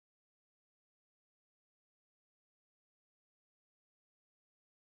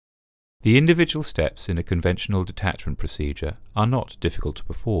The individual steps in a conventional detachment procedure are not difficult to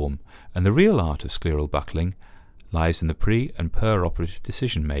perform, and the real art of scleral buckling lies in the pre- and per-operative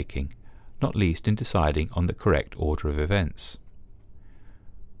decision-making, not least in deciding on the correct order of events.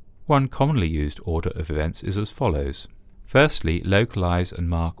 One commonly used order of events is as follows. Firstly, localize and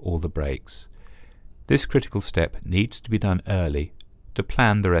mark all the breaks. This critical step needs to be done early to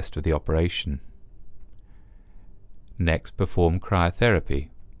plan the rest of the operation. Next, perform cryotherapy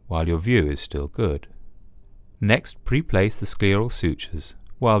while your view is still good. Next, pre-place the scleral sutures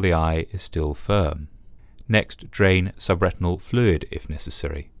while the eye is still firm. Next, drain subretinal fluid if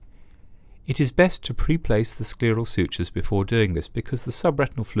necessary. It is best to pre-place the scleral sutures before doing this because the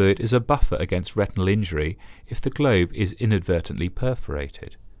subretinal fluid is a buffer against retinal injury if the globe is inadvertently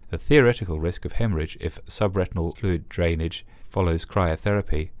perforated. The theoretical risk of hemorrhage if subretinal fluid drainage follows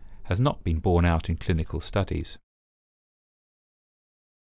cryotherapy has not been borne out in clinical studies.